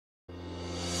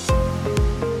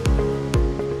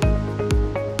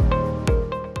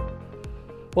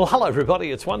Well, hello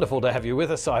everybody. It's wonderful to have you with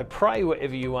us. I pray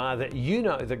wherever you are that you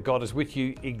know that God is with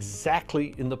you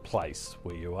exactly in the place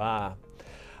where you are.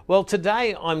 Well,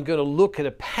 today I'm going to look at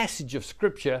a passage of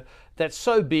scripture that's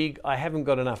so big I haven't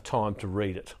got enough time to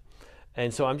read it.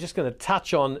 And so I'm just going to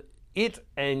touch on it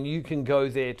and you can go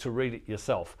there to read it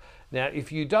yourself. Now,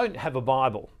 if you don't have a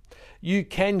Bible, you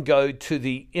can go to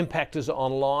the Impactors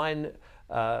Online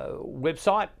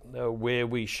website where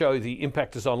we show the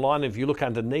Impactors Online. If you look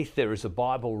underneath, there is a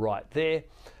Bible right there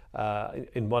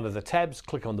in one of the tabs.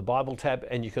 Click on the Bible tab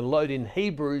and you can load in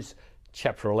Hebrews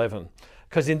chapter 11.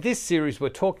 Because in this series we're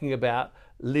talking about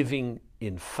living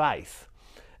in faith.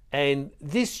 And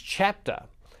this chapter,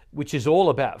 which is all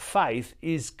about faith,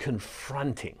 is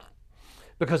confronting.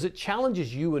 Because it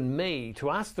challenges you and me to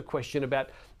ask the question about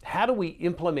how do we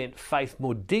implement faith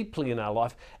more deeply in our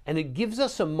life, and it gives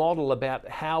us a model about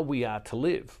how we are to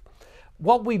live.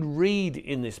 What we read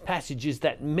in this passage is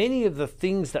that many of the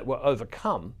things that were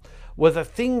overcome were the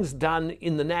things done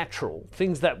in the natural,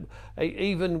 things that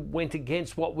even went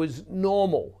against what was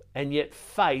normal, and yet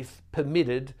faith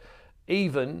permitted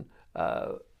even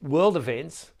world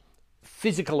events,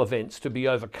 physical events to be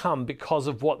overcome because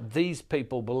of what these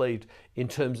people believed in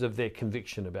terms of their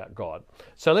conviction about God.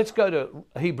 So let's go to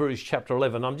Hebrews chapter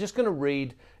 11. I'm just going to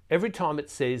read every time it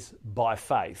says by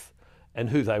faith and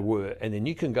who they were, and then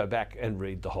you can go back and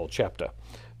read the whole chapter.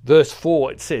 Verse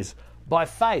 4, it says, by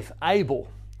faith Abel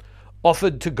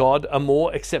offered to God a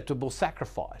more acceptable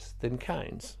sacrifice than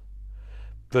Cain's.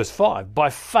 Verse 5,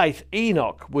 by faith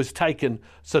Enoch was taken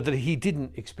so that he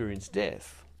didn't experience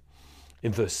death.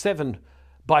 In verse 7,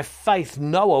 by faith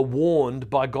Noah, warned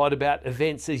by God about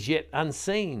events as yet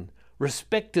unseen,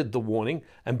 respected the warning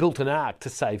and built an ark to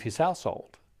save his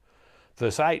household.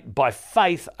 Verse 8, by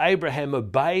faith Abraham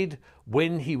obeyed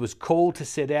when he was called to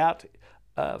set out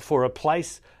for a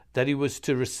place that he was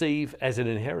to receive as an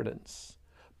inheritance.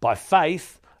 By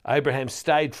faith Abraham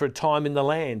stayed for a time in the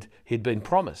land he'd been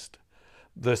promised.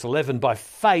 Verse 11, by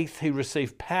faith he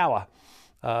received power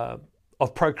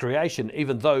of procreation,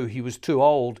 even though he was too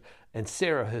old and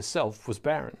Sarah herself was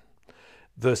barren.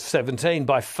 Verse 17,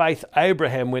 by faith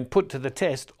Abraham, when put to the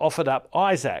test, offered up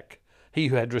Isaac. He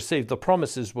who had received the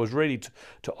promises was ready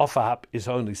to offer up his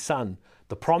only son.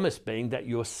 The promise being that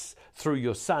through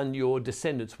your son, your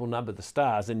descendants will number the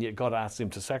stars, and yet God asked him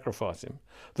to sacrifice him.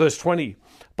 Verse 20,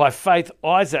 by faith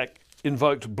Isaac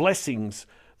invoked blessings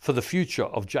for the future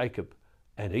of Jacob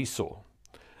and Esau.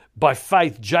 By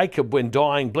faith, Jacob, when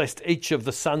dying, blessed each of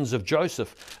the sons of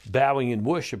Joseph, bowing in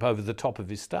worship over the top of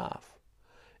his staff.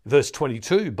 Verse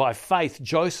 22, by faith,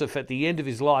 Joseph, at the end of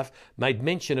his life, made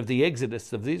mention of the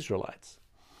exodus of the Israelites.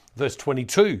 Verse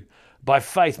 22, by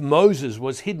faith, Moses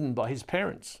was hidden by his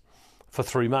parents for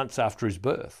 3 months after his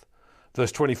birth.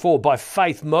 Verse 24, by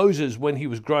faith, Moses, when he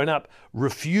was grown up,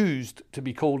 refused to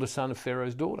be called a son of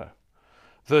Pharaoh's daughter.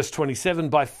 Verse 27,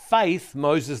 by faith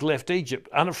Moses left Egypt,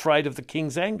 unafraid of the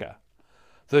king's anger.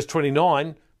 Verse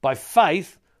 29, by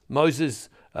faith Moses,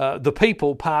 the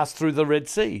people passed through the Red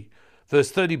Sea. Verse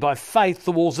 30, by faith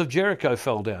the walls of Jericho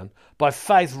fell down. By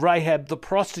faith Rahab the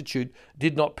prostitute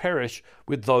did not perish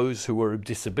with those who were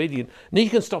disobedient. Now you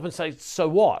can stop and say, so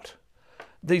what?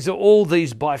 These are all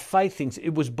these by faith things.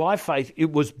 It was by faith,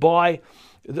 it was by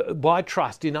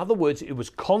trust. In other words, it was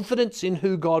confidence in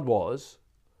who God was.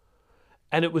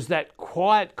 And it was that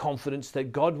quiet confidence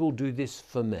that God will do this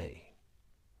for me.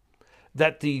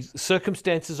 That the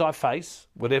circumstances I face,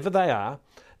 whatever they are,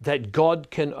 that God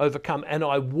can overcome. And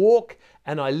I walk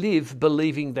and I live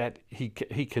believing that He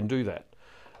can do that.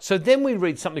 So then we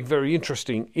read something very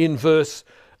interesting in verse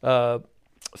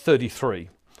 32,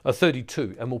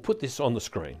 and we'll put this on the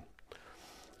screen.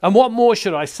 And what more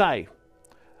should I say?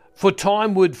 For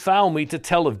time would fail me to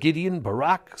tell of Gideon,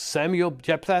 Barak, Samuel,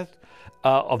 Jephthah,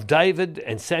 of David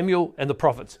and Samuel and the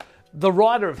prophets. The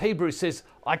writer of Hebrews says,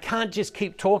 I can't just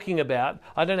keep talking about,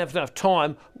 I don't have enough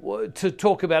time to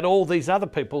talk about all these other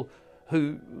people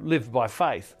who lived by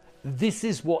faith. This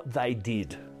is what they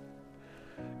did.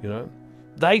 You know,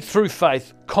 they through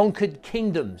faith conquered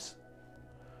kingdoms.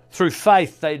 Through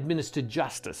faith they administered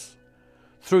justice.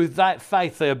 Through that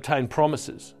faith they obtained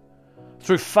promises.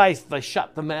 Through faith they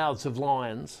shut the mouths of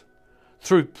lions.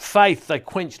 Through faith they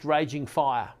quenched raging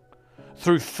fire.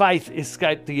 Through faith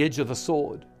escaped the edge of the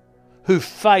sword. Through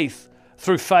faith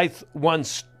won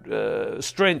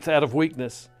strength out of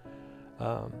weakness.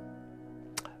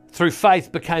 Through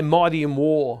faith became mighty in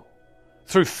war.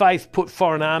 Through faith put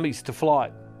foreign armies to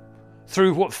flight.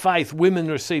 Through what faith women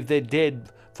received their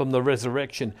dead from the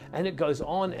resurrection. And it goes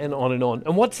on and on and on.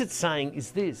 And what's it saying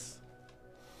is this,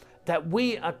 that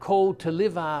we are called to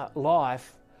live our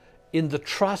life in the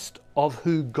trust of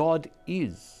who God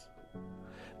is.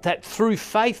 That through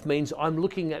faith means I'm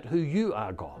looking at who you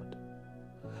are, God.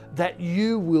 That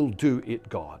you will do it,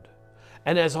 God.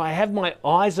 And as I have my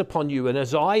eyes upon you and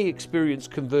as I experience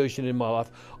conversion in my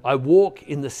life, I walk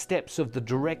in the steps of the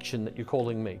direction that you're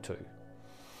calling me to.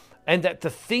 And that the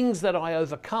things that I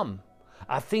overcome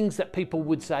are things that people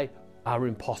would say are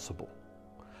impossible.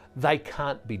 They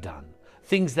can't be done.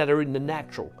 Things that are in the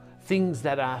natural, things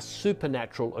that are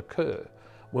supernatural occur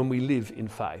when we live in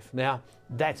faith. Now,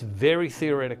 that's very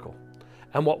theoretical.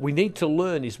 And what we need to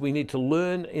learn is we need to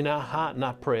learn in our heart and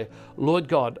our prayer, Lord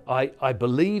God, I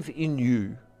believe in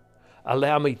you.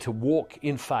 Allow me to walk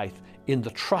in faith, in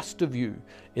the trust of you,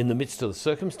 in the midst of the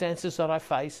circumstances that I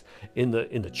face, in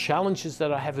the challenges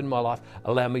that I have in my life.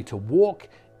 Allow me to walk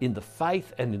in the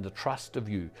faith and in the trust of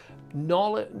you.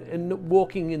 And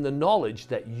walking in the knowledge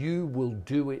that you will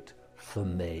do it for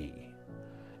me.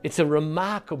 It's a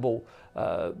remarkable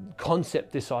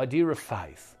concept, this idea of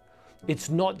faith.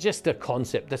 It's not just a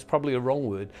concept, that's probably a wrong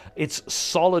word. It's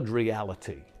solid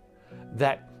reality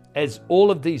that as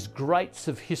all of these greats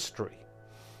of history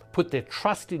put their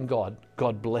trust in God,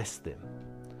 God blessed them.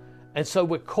 And so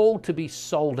we're called to be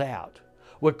sold out.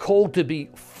 We're called to be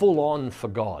full on for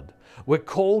God. We're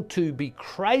called to be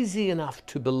crazy enough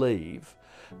to believe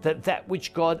that that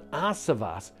which God asks of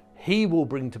us, He will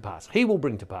bring to pass. He will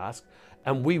bring to pass,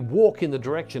 and we walk in the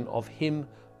direction of Him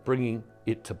bringing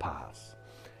it to pass.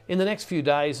 In the next few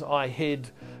days, I head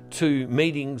to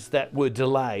meetings that were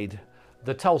delayed,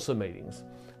 the Tulsa meetings.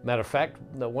 Matter of fact,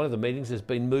 one of the meetings has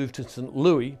been moved to St.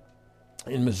 Louis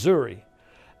in Missouri.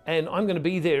 And I'm going to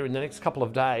be there in the next couple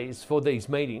of days for these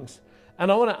meetings. And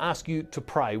I want to ask you to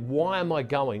pray. Why am I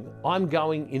going? I'm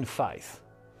going in faith.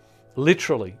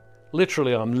 Literally,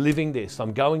 I'm living this.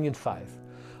 I'm going in faith.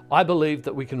 I believe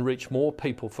that we can reach more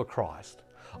people for Christ.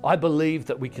 I believe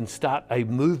that we can start a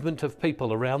movement of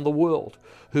people around the world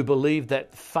who believe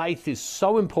that faith is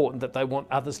so important that they want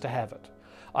others to have it.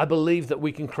 I believe that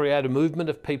we can create a movement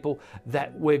of people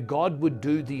that where God would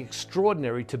do the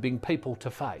extraordinary to bring people to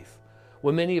faith.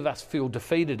 Where many of us feel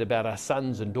defeated about our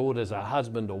sons and daughters, our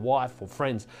husband or wife or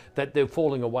friends, that they're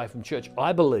falling away from church.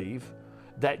 I believe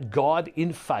that God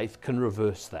in faith can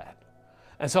reverse that.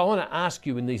 And so I want to ask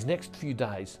you in these next few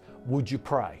days, would you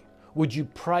pray? Would you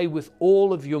pray with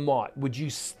all of your might? Would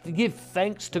you give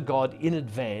thanks to God in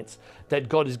advance that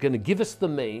God is going to give us the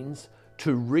means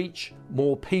to reach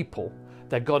more people,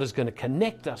 that God is going to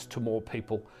connect us to more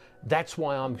people? That's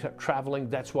why I'm traveling.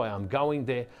 That's why I'm going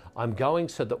there. I'm going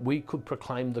so that we could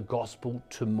proclaim the gospel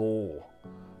to more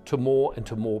and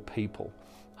to more people.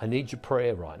 I need your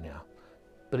prayer right now.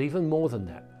 But even more than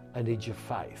that, I need your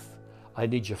faith. I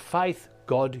need your faith.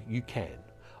 God, you can.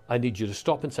 I need you to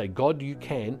stop and say, God, you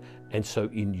can, and so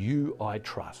in you I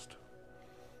trust.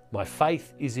 My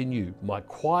faith is in you. My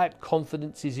quiet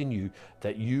confidence is in you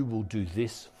that you will do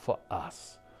this for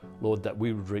us. Lord, that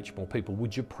we would reach more people.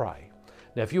 Would you pray?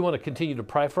 Now, if you want to continue to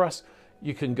pray for us,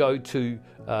 you can go to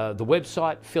the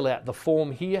website, fill out the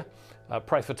form here,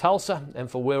 pray for Tulsa and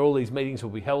for where all these meetings will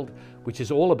be held, which is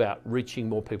all about reaching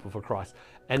more people for Christ.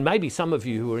 And maybe some of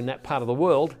you who are in that part of the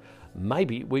world,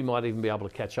 maybe we might even be able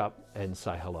to catch up and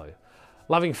say hello.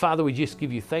 Loving Father, we just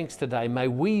give you thanks today. May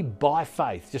we, by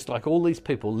faith, just like all these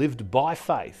people lived by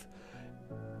faith,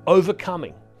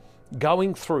 overcoming,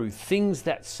 going through things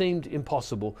that seemed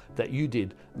impossible that you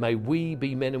did. May we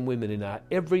be men and women in our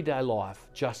everyday life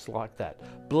just like that.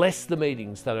 Bless the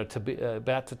meetings that are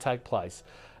about to take place,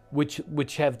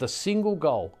 which have the single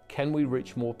goal, can we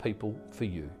reach more people for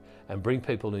you and bring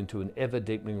people into an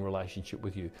ever-deepening relationship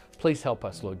with you? Please help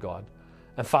us, Lord God.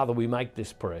 And Father, we make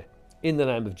this prayer in the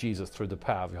name of Jesus through the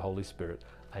power of your Holy Spirit.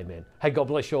 Amen. Hey, God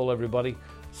bless you all, everybody.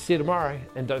 See you tomorrow.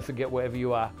 And don't forget, wherever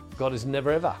you are, God is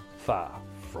never, ever far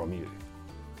from you.